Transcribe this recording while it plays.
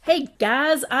Hey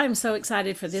guys, I'm so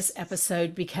excited for this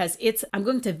episode because I'm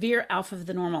going to veer off of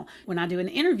the normal. When I do an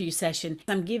interview session,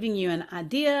 I'm giving you an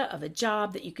idea of a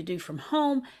job that you could do from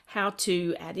home, how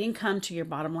to add income to your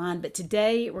bottom line. But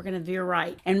today we're going to veer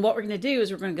right. And what we're going to do is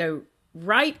we're going to go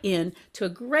right in to a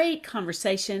great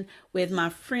conversation with my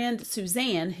friend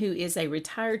Suzanne, who is a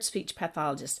retired speech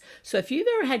pathologist. So if you've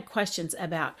ever had questions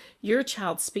about your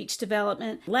child's speech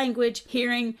development, language,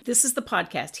 hearing, this is the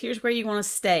podcast. Here's where you want to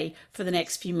stay for the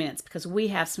next few minutes because we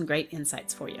have some great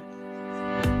insights for you.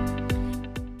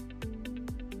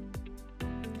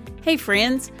 Hey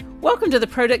friends, welcome to the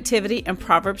Productivity and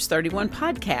Proverbs 31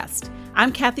 podcast.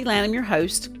 I'm Kathy Lanham, your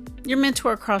host, your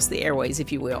mentor across the airways,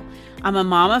 if you will. I'm a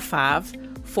mom of 5,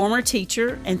 former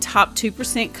teacher, and top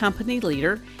 2% company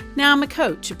leader. Now I'm a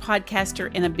coach, a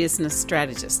podcaster, and a business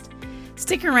strategist.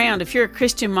 Stick around if you're a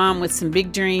Christian mom with some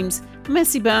big dreams, a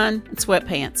messy bun, and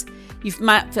sweatpants. You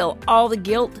might feel all the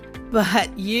guilt,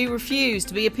 but you refuse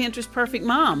to be a Pinterest perfect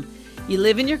mom. You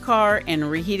live in your car and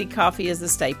reheated coffee is a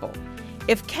staple.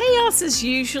 If chaos is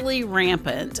usually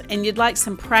rampant and you'd like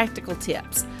some practical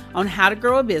tips on how to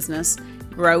grow a business,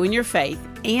 grow in your faith,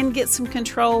 and get some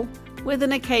control with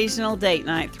an occasional date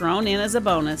night thrown in as a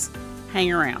bonus,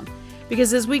 hang around.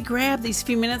 Because as we grab these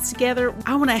few minutes together,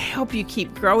 I want to help you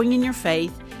keep growing in your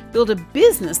faith, build a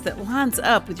business that lines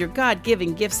up with your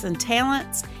God-given gifts and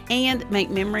talents, and make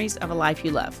memories of a life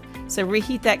you love. So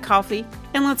reheat that coffee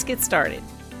and let's get started.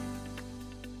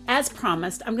 As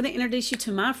promised, I'm going to introduce you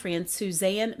to my friend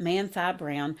Suzanne Man-Thigh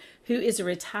Brown, who is a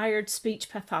retired speech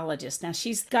pathologist. Now,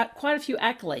 she's got quite a few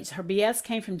accolades. Her BS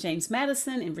came from James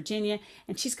Madison in Virginia,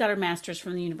 and she's got her master's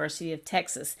from the University of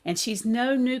Texas. And she's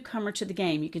no newcomer to the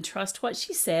game. You can trust what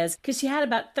she says because she had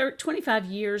about 25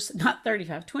 years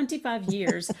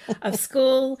of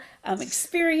school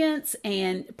experience,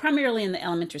 and primarily in the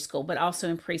elementary school, but also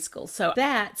in preschool. So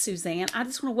that, Suzanne, I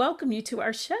just want to welcome you to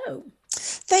our show.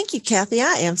 Thank you, Kathy.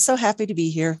 I am so happy to be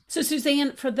here. So,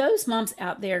 Suzanne, for those moms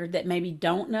out there that maybe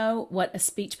don't know what a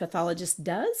speech pathologist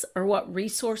does or what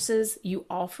resources you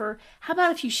offer, how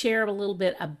about if you share a little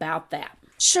bit about that?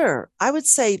 Sure. I would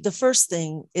say the first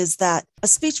thing is that a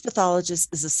speech pathologist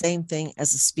is the same thing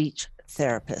as a speech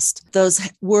therapist.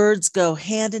 Those words go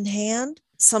hand in hand.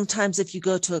 Sometimes if you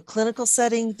go to a clinical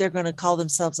setting, they're going to call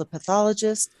themselves a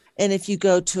pathologist. And if you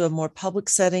go to a more public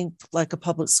setting, like a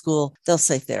public school, they'll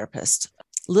say therapist.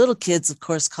 Little kids, of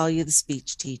course, call you the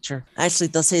speech teacher. Actually,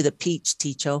 they'll say the peach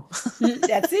teacher.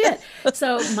 That's it.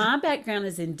 So my background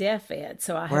is in deaf ed.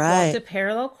 So I have walked a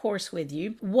parallel course with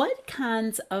you. What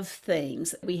kinds of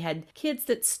things? We had kids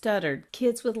that stuttered,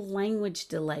 kids with language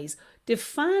delays.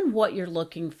 Define what you're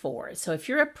looking for. So if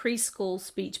you're a preschool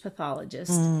speech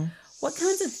pathologist, what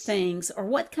kinds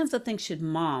of things should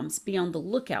moms be on the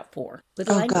lookout for with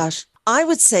language? Gosh, I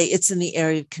would say it's in the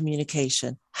area of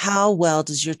communication. How well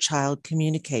does your child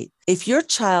communicate? If your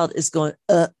child is going,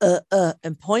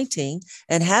 and pointing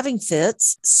and having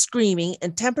fits, screaming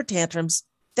and temper tantrums,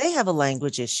 they have a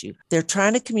language issue. They're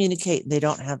trying to communicate and they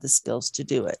don't have the skills to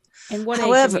do it. And what age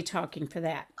are we talking for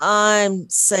that? I'm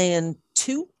saying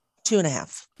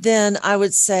 2.5. Then I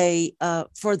would say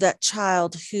for that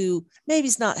child who maybe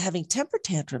is not having temper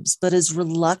tantrums, but is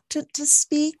reluctant to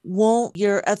speak,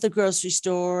 you're at the grocery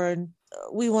store and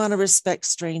we want to respect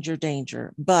stranger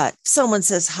danger. But someone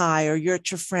says hi, or you're at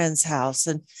your friend's house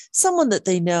and someone that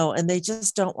they know and they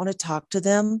just don't want to talk to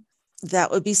them,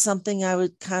 that would be something I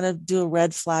would kind of do a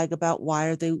red flag about. Why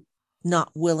are they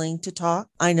not willing to talk?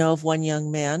 I know of one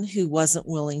young man who wasn't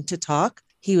willing to talk.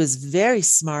 He was very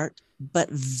smart, but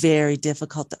very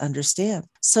difficult to understand.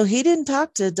 So he didn't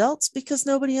talk to adults because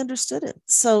nobody understood it.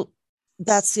 So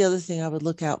that's the other thing I would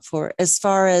look out for. As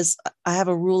far as I have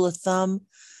a rule of thumb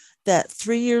that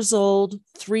 3 years old,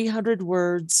 300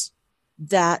 words,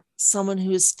 that someone who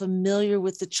is familiar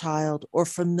with the child or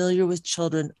familiar with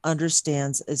children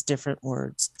understands as different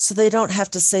words. So they don't have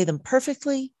to say them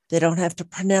perfectly. They don't have to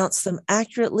pronounce them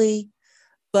accurately.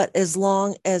 But as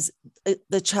long as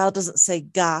the child doesn't say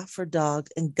ga for dog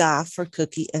and ga for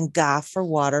cookie and ga for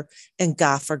water and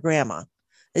ga for grandma,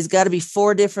 there's got to be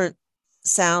 4 different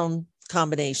sound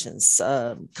combinations,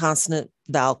 consonant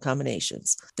vowel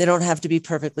combinations. They don't have to be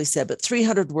perfectly said, but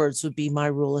 300 words would be my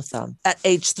rule of thumb at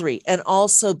age 3. And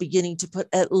also beginning to put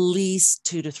at least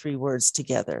 2 to 3 words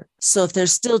together. So if they're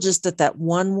still just at that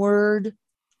one word,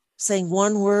 saying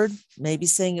one word, maybe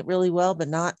saying it really well, but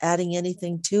not adding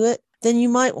anything to it, then you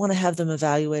might want to have them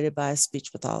evaluated by a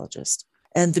speech pathologist.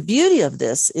 And the beauty of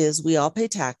this is we all pay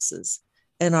taxes,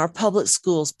 and our public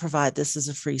schools provide this as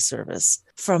a free service.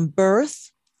 From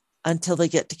birth until they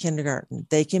get to kindergarten,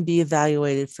 they can be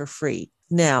evaluated for free.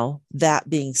 Now, that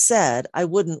being said, I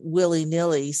wouldn't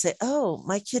willy-nilly say, oh,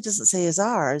 my kid doesn't say his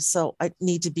R's, so I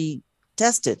need to be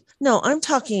tested. No, I'm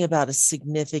talking about a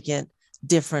significant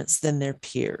difference than their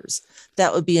peers.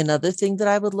 That would be another thing that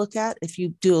I would look at. If you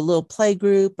do a little play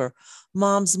group or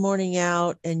mom's morning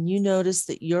out and you notice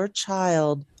that your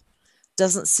child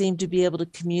doesn't seem to be able to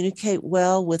communicate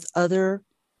well with other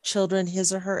children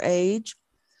his or her age,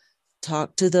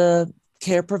 talk to the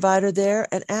care provider there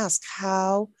and ask,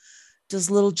 how does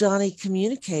little Johnny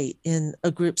communicate in a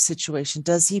group situation?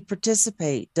 Does he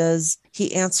participate? Does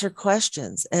he answer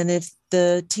questions? And if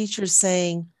the teacher's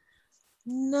saying,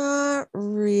 not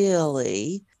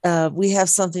really, we have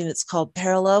something that's called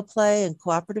parallel play and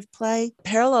cooperative play.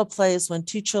 Parallel play is when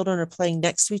two children are playing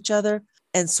next to each other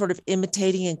and sort of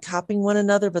imitating and copying one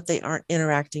another, but they aren't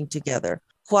interacting together.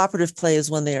 Cooperative play is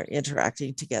when they are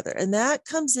interacting together. And that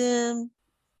comes in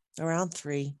around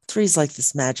 3. 3 is like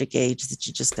this magic age that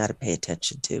you just got to pay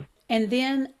attention to. And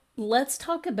then let's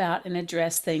talk about and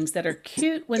address things that are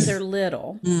cute when they're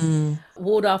little.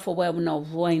 Waldorf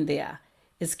Wendia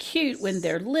is cute when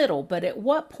they're little, but at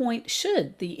what point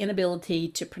should the inability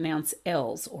to pronounce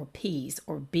L's or P's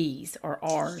or B's or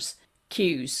R's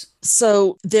cues?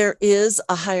 So there is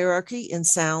a hierarchy in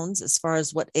sounds as far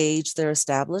as what age they're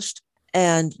established.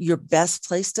 And your best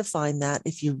place to find that,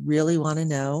 if you really want to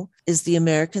know, is the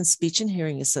American Speech and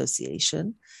Hearing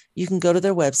Association. You can go to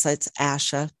their websites,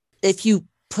 ASHA. If you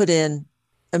put in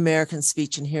American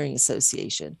Speech and Hearing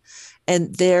Association,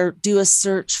 and there, do a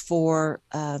search for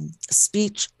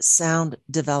speech sound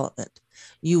development,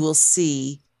 you will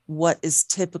see what is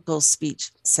typical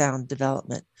speech sound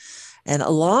development. And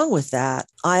along with that,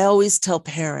 I always tell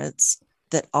parents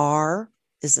that R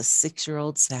is a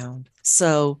 6-year-old sound.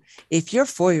 So if your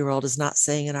 4-year-old is not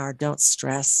saying an R, don't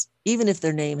stress. Even if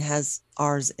their name has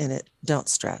R's in it, don't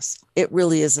stress. It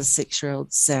really is a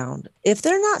 6-year-old sound. If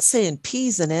they're not saying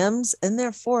P's and M's and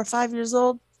they're 4 or 5 years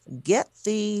old, get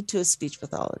thee to a speech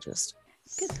pathologist.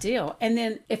 Good deal. And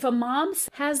then if a mom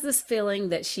has this feeling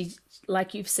that she,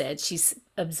 like you've said, she's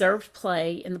observed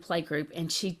play in the play group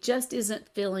and she just isn't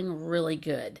feeling really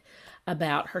good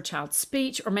about her child's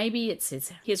speech, or maybe it's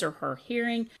his or her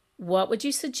hearing, what would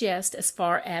you suggest as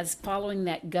far as following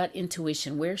that gut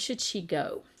intuition? Where should she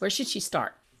go? Where should she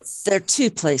start? There are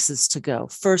 2 places to go.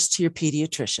 First, to your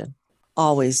pediatrician.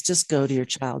 Always just go to your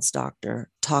child's doctor,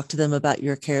 talk to them about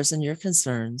your cares and your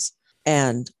concerns,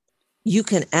 and you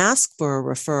can ask for a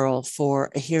referral for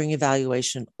a hearing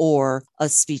evaluation or a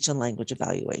speech and language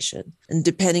evaluation. And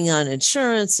depending on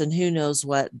insurance and who knows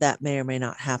what, that may or may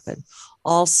not happen.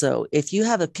 Also, if you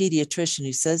have a pediatrician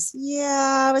who says,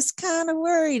 yeah, I was kind of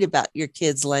worried about your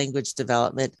kid's language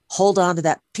development, hold on to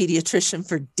that pediatrician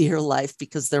for dear life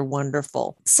because they're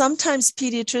wonderful. Sometimes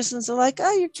pediatricians are like,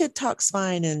 oh, your kid talks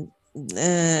fine,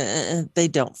 and they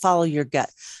don't follow your gut.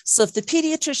 So if the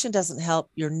pediatrician doesn't help,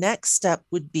 your next step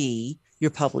would be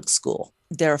your public school.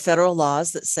 There are federal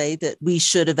laws that say that we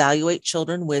should evaluate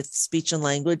children with speech and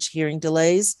language hearing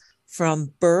delays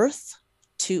from birth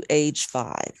to age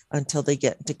 5 until they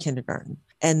get into kindergarten.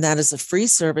 And that is a free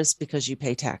service because you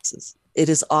pay taxes. It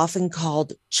is often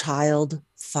called child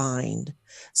find.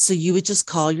 So you would just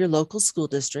call your local school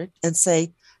district and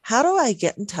say, how do I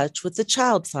get in touch with the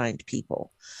child find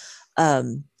people?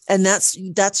 And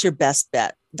that's your best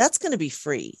bet. That's going to be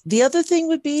free. The other thing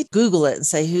would be Google it and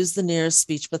say, who's the nearest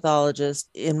speech pathologist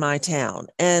in my town?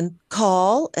 And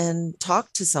call and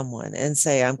talk to someone and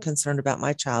say, I'm concerned about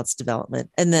my child's development,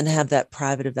 and then have that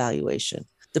private evaluation.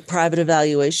 The private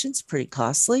evaluation's pretty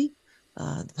costly.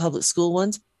 The public school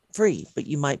one's free, but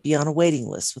you might be on a waiting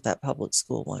list with that public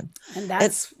school one. And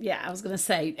that's, I was going to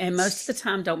say, and most of the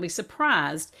time, don't be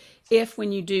surprised if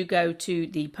when you do go to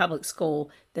the public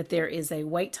school that there is a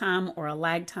wait time or a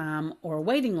lag time or a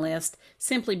waiting list,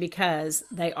 simply because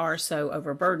they are so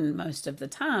overburdened most of the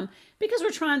time, because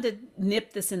we're trying to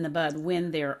nip this in the bud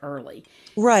when they're early.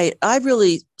 Right. I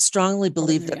really strongly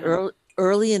believe that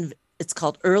it's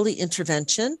called early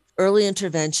intervention. Early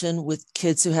intervention with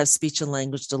kids who have speech and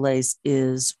language delays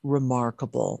is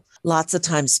remarkable. Lots of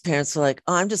times parents are like,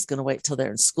 oh, I'm just going to wait till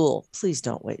they're in school. Please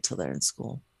don't wait till they're in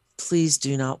school. Please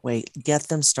do not wait. Get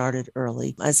them started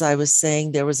early. As I was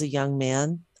saying, there was a young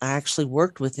man. I actually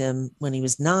worked with him when he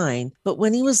was 9, but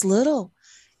when he was little,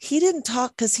 he didn't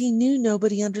talk because he knew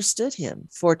nobody understood him.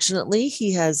 Fortunately,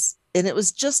 and it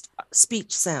was just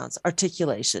speech sounds,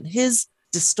 articulation. His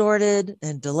distorted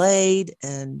and delayed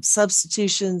and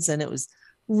substitutions, and it was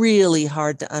really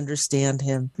hard to understand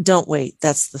him. Don't wait.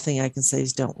 That's the thing I can say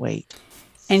is don't wait.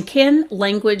 And can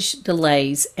language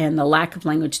delays and the lack of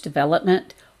language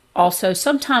development also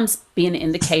sometimes be an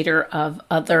indicator of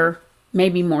other,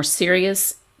 maybe more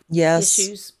serious Yes.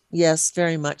 issues? Yes,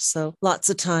 very much so. Lots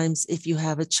of times, if you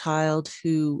have a child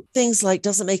who things like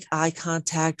doesn't make eye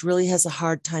contact, really has a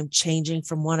hard time changing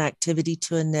from one activity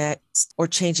to a next, or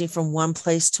changing from one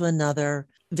place to another,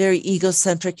 very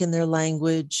egocentric in their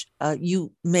language,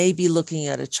 you may be looking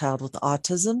at a child with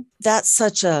autism. That's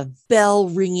such a bell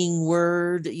ringing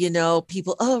word.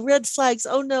 People, oh, red flags.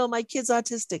 Oh, no, my kid's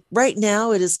autistic. Right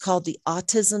now, it is called the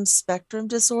autism spectrum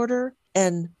disorder.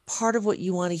 And part of what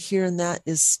you want to hear in that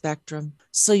is spectrum.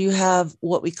 So you have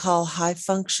what we call high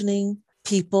functioning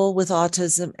people with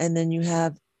autism, and then you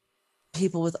have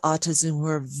people with autism who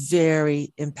are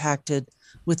very impacted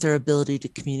with their ability to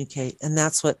communicate. And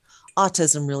that's what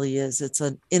autism really is. It's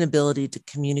an inability to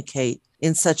communicate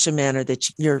in such a manner that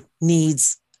your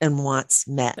needs and wants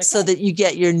met, okay, so that you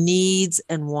get your needs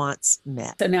and wants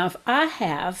met. So now if I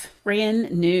have brand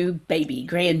new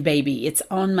grandbaby, it's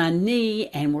on my knee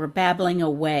and we're babbling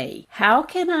away, how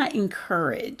can I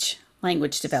encourage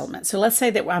language development? So let's say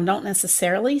that I don't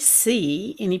necessarily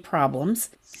see any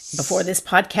problems. Before this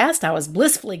podcast, I was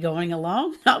blissfully going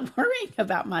along, not worrying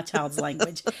about my child's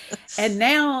language. And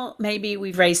now maybe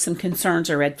we've raised some concerns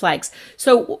or red flags.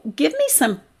 So give me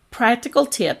some practical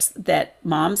tips that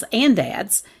moms and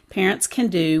dads, parents can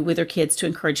do with their kids to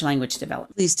encourage language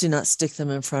development. Please do not stick them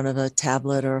in front of a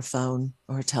tablet or a phone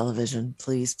or a television.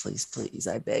 Please, please, please,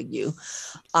 I beg you.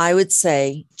 I would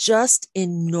say just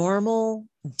in normal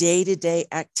day-to-day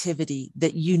activity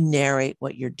that you narrate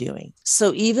what you're doing.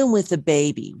 So even with a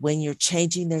baby, when you're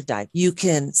changing their diaper, you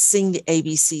can sing the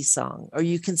ABC song, or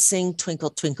you can sing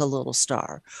Twinkle, Twinkle, Little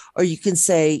Star, or you can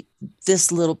say,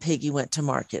 this little piggy went to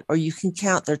market, or you can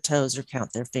count their toes or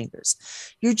count their fingers.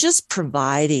 You're just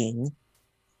providing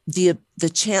the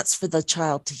chance for the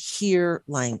child to hear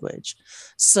language.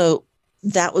 So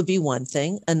that would be one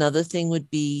thing. Another thing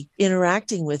would be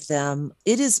interacting with them.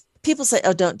 People say,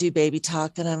 oh, don't do baby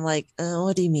talk. And I'm like, oh,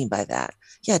 what do you mean by that?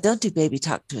 Yeah, don't do baby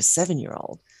talk to a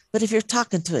 7-year-old. But if you're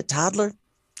talking to a toddler,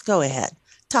 go ahead.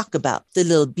 Talk about the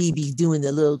little BB doing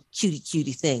the little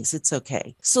cutie things. It's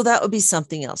okay. So that would be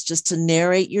something else, just to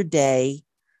narrate your day,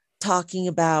 talking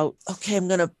about, okay, I'm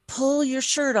going to pull your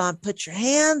shirt on, put your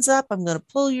hands up. I'm going to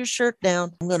pull your shirt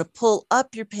down. I'm going to pull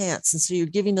up your pants. And so you're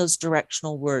giving those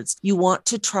directional words. You want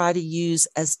to try to use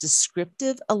as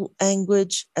descriptive a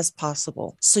language as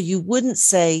possible. So you wouldn't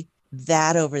say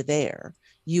that over there.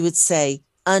 You would say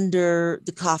under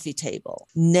the coffee table,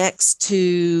 next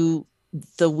to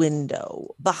the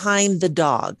window, behind the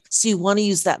dog. So you want to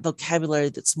use that vocabulary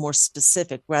that's more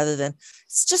specific rather than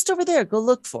it's just over there, go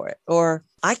look for it. Or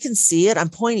I can see it, I'm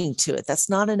pointing to it. That's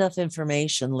not enough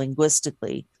information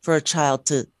linguistically for a child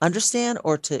to understand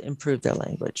or to improve their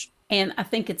language. And I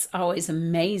think it's always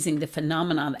amazing the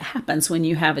phenomenon that happens when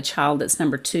you have a child that's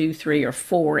number 2, 3, or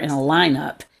 4 in a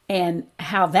lineup and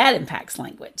how that impacts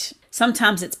language.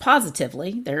 Sometimes it's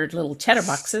positively, they're little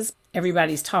chatterboxes,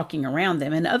 everybody's talking around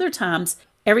them. And other times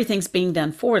everything's being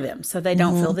done for them, so they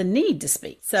don't feel the need to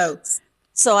speak.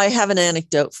 So I have an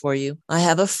anecdote for you. I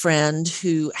have a friend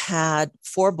who had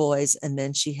 4 boys, and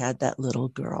then she had that little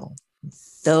girl.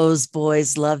 Those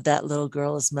boys loved that little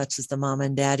girl as much as the mom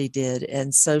and daddy did.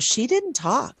 And so she didn't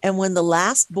talk. And when the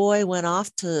last boy went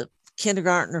off to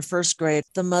kindergarten or first grade,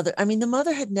 the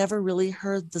mother had never really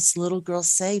heard this little girl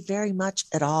say very much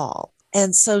at all.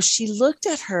 And so she looked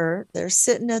at her, they're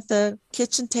sitting at the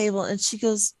kitchen table, and she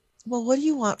goes, well, what do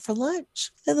you want for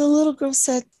lunch? And the little girl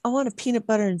said, I want a peanut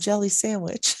butter and jelly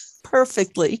sandwich.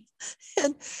 Perfectly.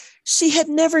 And she had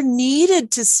never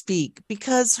needed to speak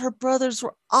because her brothers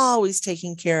were always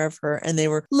taking care of her and they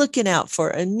were looking out for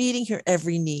her and meeting her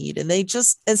every need.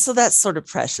 And so that's sort of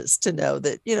precious to know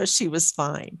that, she was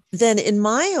fine. Then in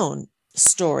my own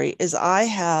story is I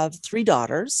have 3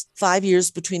 daughters, 5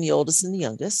 years between the oldest and the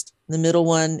youngest. The middle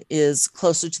one is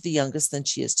closer to the youngest than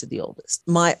she is to the oldest.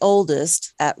 My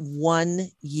oldest at 1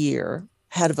 year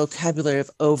had a vocabulary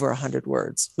of over 100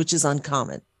 words, which is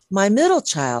uncommon. My middle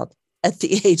child at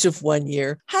the age of 1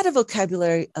 year had a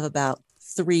vocabulary of about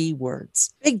 3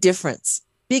 words. Big difference.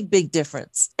 Big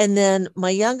difference. And then my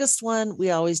youngest one,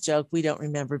 we always joke, we don't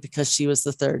remember because she was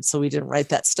the third, so we didn't write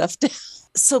that stuff down.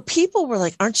 So people were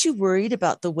like, aren't you worried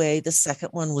about the way the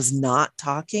second one was not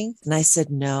talking? And I said,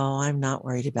 no, I'm not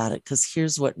worried about it because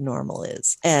here's what normal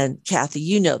is. And Kathy,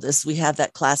 you know this, we have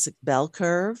that classic bell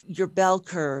curve. Your bell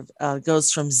curve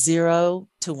goes from 0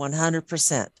 to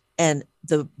 100%. And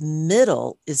the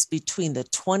middle is between the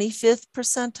 25th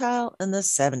percentile and the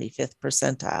 75th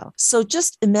percentile. So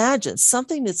just imagine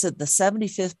something that's at the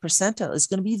 75th percentile is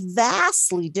going to be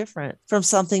vastly different from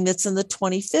something that's in the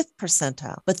 25th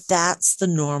percentile, but that's the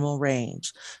normal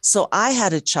range. So I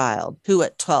had a child who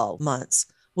at 12 months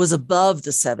was above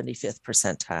the 75th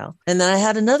percentile. And then I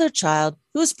had another child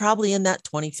who was probably in that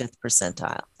 25th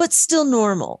percentile, but still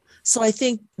normal. So I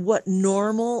think what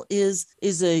normal is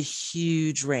a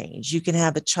huge range. You can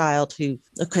have a child who,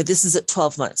 okay, this is at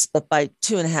 12 months, but by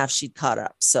 2.5, she'd caught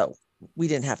up. So we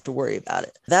didn't have to worry about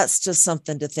it. That's just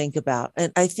something to think about.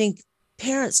 And I think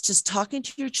parents, just talking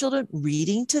to your children,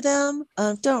 reading to them,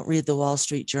 don't read the Wall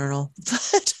Street Journal,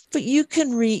 but you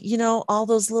can read, all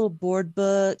those little board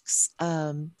books,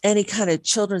 any kind of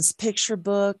children's picture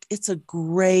book. It's a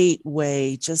great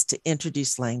way just to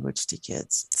introduce language to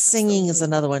kids. Singing is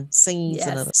another one. Singing is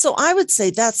another. So I would say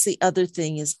that's the other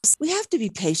thing, is we have to be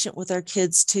patient with our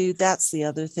kids too. That's the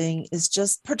other thing, is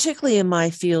just particularly in my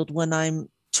field, when I'm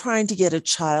trying to get a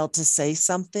child to say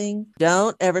something,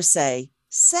 don't ever say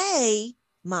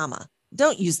mama.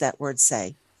 Don't use that word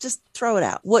say. Just throw it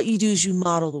out. What you do is you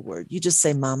model the word. You just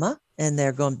say mama, and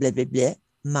they're going blah, blah, blah,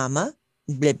 mama,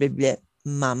 blah, blah, blah,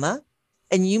 mama.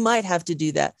 And you might have to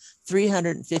do that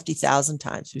 350,000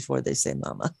 times before they say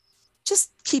mama.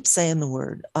 Just keep saying the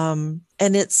word. And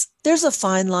there's a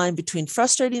fine line between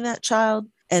frustrating that child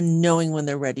and knowing when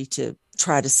they're ready to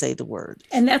try to say the word.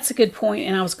 And that's a good point.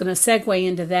 And I was going to segue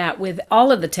into that with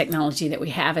all of the technology that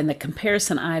we have and the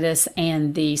comparisonitis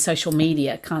and the social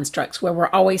media constructs, where we're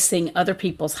always seeing other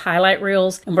people's highlight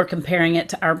reels and we're comparing it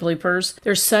to our bloopers.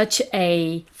 There's such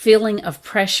a feeling of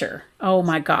pressure. Oh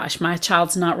my gosh, my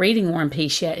child's not reading War and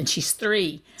Peace yet, and she's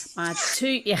 3. My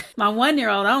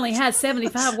 1-year-old only has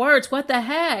 75 words. What the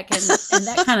heck? And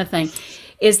that kind of thing.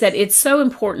 Is that it's so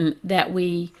important that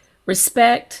we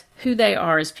respect who they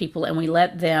are as people and we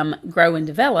let them grow and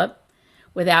develop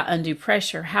without undue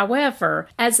pressure. However,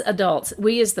 as adults,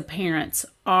 we as the parents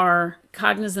are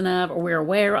cognizant of, or we're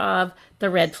aware of, the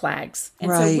red flags.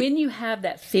 And so when you have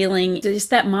that feeling,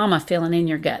 just that mama feeling in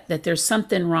your gut that there's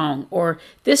something wrong, or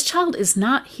this child is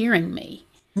not hearing me,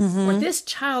 or this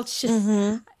child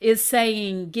is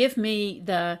saying, give me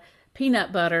the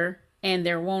peanut butter, and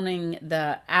they're wanting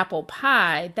the apple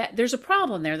pie, that there's a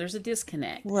problem there. There's a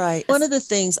disconnect. Right. One of the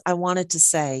things I wanted to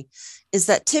say is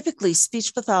that typically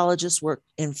speech pathologists work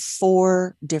in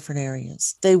 4 different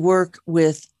areas. They work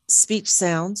with speech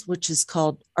sounds, which is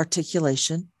called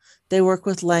articulation. They work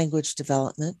with language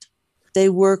development. They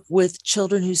work with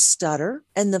children who stutter.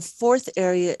 And the 4th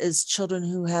area is children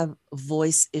who have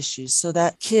voice issues. So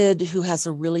that kid who has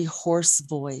a really hoarse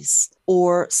voice,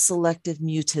 or selective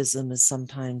mutism is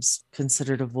sometimes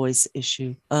considered a voice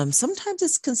issue. Sometimes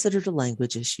it's considered a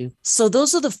language issue. So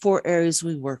those are the 4 areas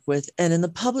we work with. And in the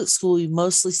public school, we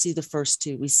mostly see the first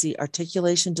 2. We see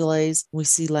articulation delays. We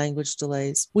see language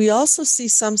delays. We also see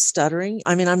some stuttering.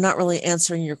 I mean, I'm not really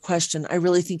answering your question. I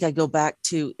really think I go back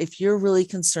to, if you're really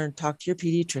concerned, talk to your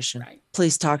pediatrician. Right.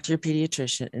 Please talk to your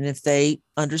pediatrician. And if they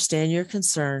understand your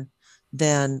concern,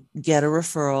 then get a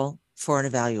referral for an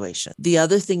evaluation. The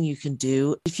other thing you can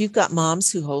do, if you've got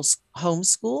moms who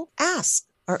homeschool, ask,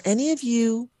 are any of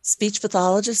you speech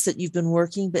pathologists that you've been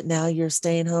working, but now you're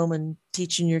staying home and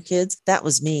teaching your kids? That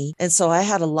was me. And so I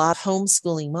had a lot of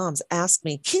homeschooling moms ask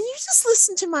me, can you just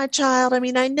listen to my child? I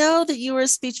mean, I know that you were a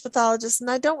speech pathologist and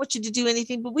I don't want you to do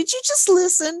anything, but would you just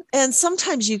listen? And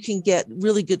sometimes you can get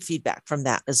really good feedback from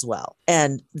that as well.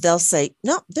 And they'll say,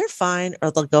 no, they're fine.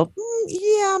 Or they'll go,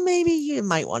 yeah, maybe you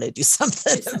might want to do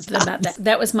something about that.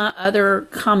 That was my other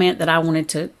comment that I wanted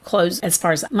to close as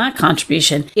far as my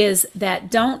contribution, is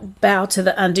that don't bow to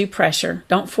the undue pressure.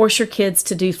 Don't force your kids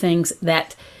to do things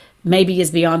that maybe is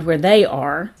beyond where they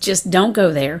are. Just don't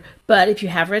go there. But if you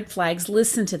have red flags,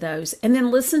 listen to those, and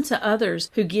then listen to others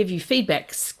who give you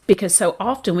feedback, because so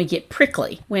often we get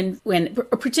prickly when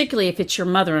particularly if it's your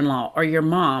mother-in-law or your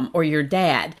mom or your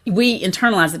dad, we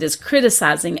internalize it as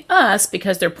criticizing us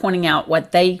because they're pointing out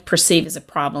what they perceive as a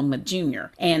problem with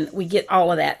Junior. And we get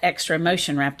all of that extra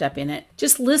emotion wrapped up in it.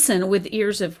 Just listen with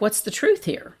ears of what's the truth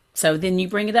here. So then you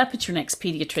bring it up at your next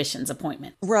pediatrician's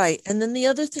appointment. Right. And then the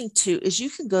other thing too, is you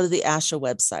can go to the ASHA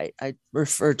website. I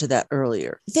referred to that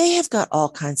earlier. They have got all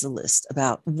kinds of lists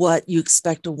about what you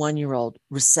expect a 1-year-old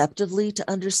receptively to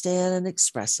understand and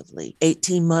expressively.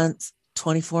 18 months,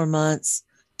 24 months,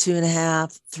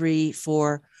 2.5, 3,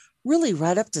 4, really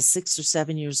right up to 6 or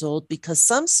 7 years old, because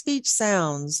some speech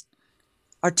sounds,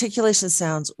 articulation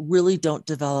sounds, really don't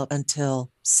develop until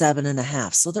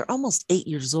 7.5. So they're almost 8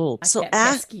 years old. So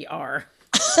pesky R.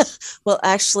 Well,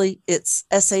 actually, it's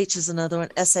SH is another one.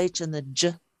 SH and the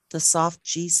J, the soft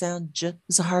G sound. J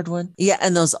is a hard one. Yeah,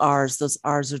 and those R's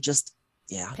are just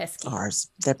Yeah. Pesky. Ours.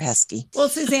 They're pesky. Well,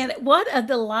 Suzanne, what a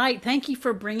delight. Thank you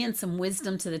for bringing some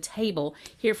wisdom to the table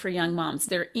here for young moms. Is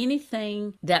there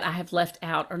anything that I have left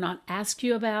out or not asked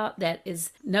you about that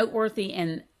is noteworthy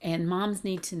and moms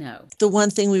need to know? The one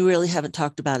thing we really haven't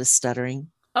talked about is stuttering.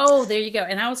 Oh, there you go.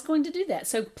 And I was going to do that.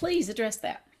 So please address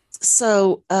that.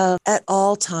 So at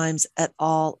all times, at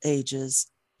all ages,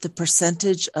 the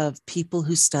percentage of people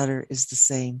who stutter is the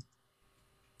same.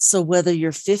 So whether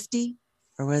you're 50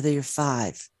 or whether you're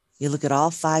 5, you look at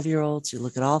all 5-year-olds, you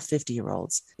look at all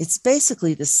 50-year-olds, it's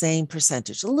basically the same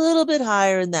percentage, a little bit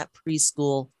higher in that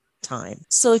preschool time.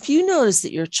 So if you notice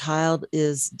that your child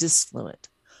is disfluent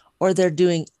or they're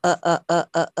doing,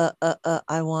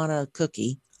 I want a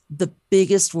cookie, the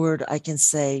biggest word I can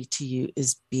say to you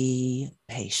is be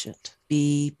patient.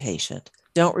 Be patient.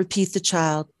 Don't repeat the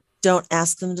child. Don't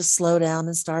ask them to slow down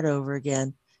and start over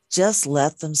again. Just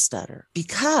let them stutter.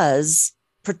 Because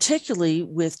particularly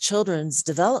with children's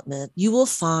development, you will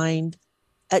find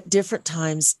at different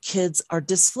times kids are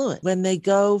disfluent when they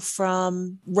go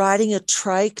from riding a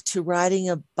trike to riding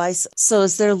a bicycle. So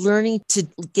as they're learning to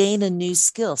gain a new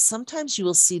skill, sometimes you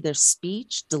will see their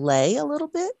speech delay a little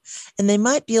bit and they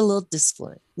might be a little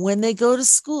disfluent. When they go to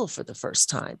school for the first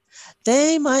time,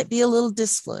 they might be a little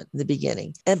disfluent in the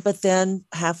beginning, but then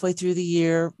halfway through the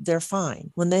year, they're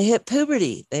fine. When they hit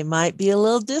puberty, they might be a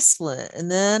little disfluent,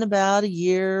 and then about a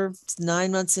year,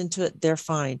 9 months into it, they're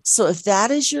fine. So if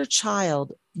that is your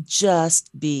child,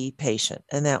 just be patient.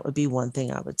 And that would be one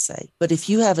thing I would say. But if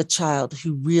you have a child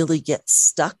who really gets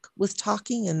stuck with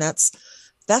talking, and that's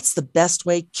the best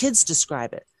way kids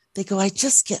describe it. They go, I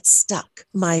just get stuck.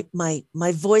 My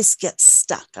voice gets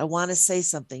stuck. I want to say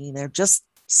something and they're just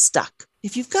stuck.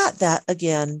 If you've got that,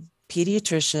 again,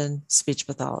 pediatrician, speech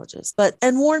pathologist,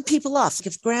 and warn people off.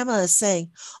 If grandma is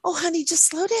saying, oh, honey, just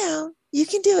slow down. You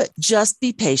can do it. Just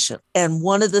be patient. And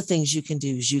one of the things you can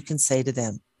do is you can say to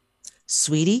them,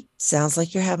 sweetie, sounds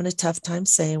like you're having a tough time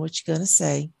saying what you're going to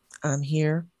say. I'm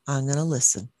here. I'm going to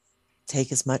listen.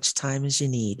 Take as much time as you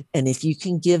need. And if you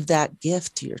can give that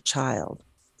gift to your child,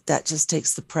 that just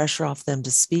takes the pressure off them to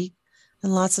speak.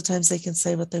 And lots of times they can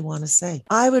say what they want to say.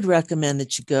 I would recommend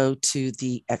that you go to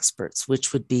the experts,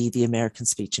 which would be the American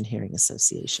Speech and Hearing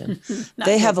Association.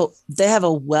 They have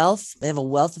a wealth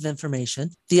of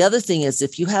information. The other thing is,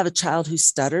 if you have a child who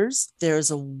stutters,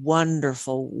 there's a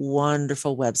wonderful,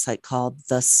 wonderful website called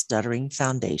the Stuttering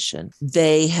Foundation.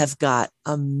 They have got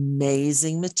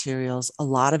amazing materials. A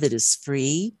lot of it is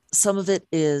free. Some of it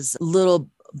is little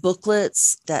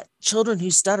booklets that children who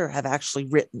stutter have actually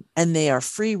written, and they are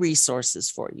free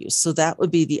resources for you. So that would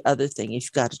be the other thing. If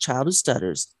you've got a child who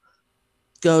stutters,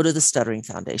 go to the Stuttering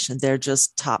Foundation. They're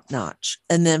just top notch.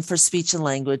 And then for speech and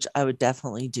language, I would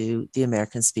definitely do the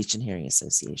American Speech and Hearing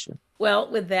Association.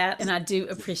 Well, with that, and I do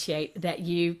appreciate that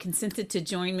you consented to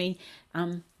join me.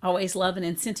 Always love an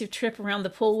incentive trip around the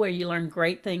pool where you learn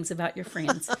great things about your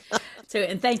friends.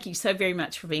 And thank you so very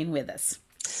much for being with us.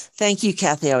 Thank you,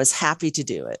 Kathy. I was happy to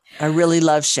do it. I really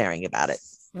love sharing about it.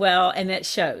 Well, and it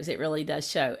shows. It really does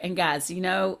show. And guys, you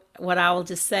know what I will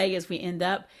just say as we end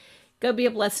up, go be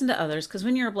a blessing to others, because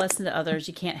when you're a blessing to others,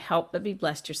 you can't help but be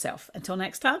blessed yourself. Until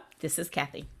next time, this is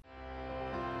Kathy.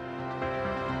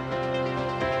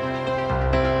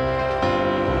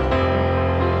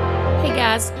 Hey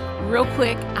guys, real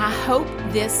quick, I hope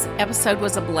this episode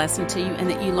was a blessing to you and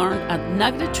that you learned a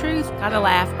nugget of truth, got a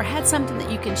laugh, or had something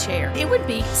that you can share. It would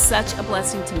be such a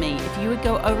blessing to me if you would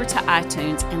go over to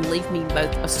iTunes and leave me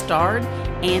both a starred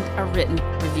and a written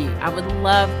review. I would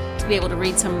love to be able to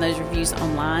read some of those reviews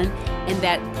online, and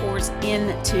that pours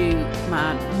into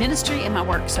my ministry and my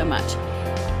work so much.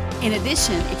 In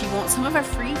addition, if you want some of our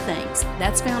free things,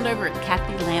 that's found over at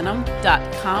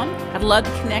KathyLanham.com. I'd love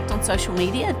to connect on social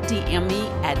media. DM me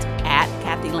at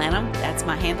Kathy Lanham. That's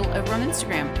my handle over on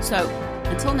Instagram. So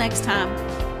until next time,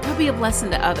 go be a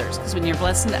blessing to others, because when you're a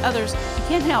blessing to others, you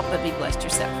can't help but be blessed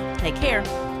yourself. Take care.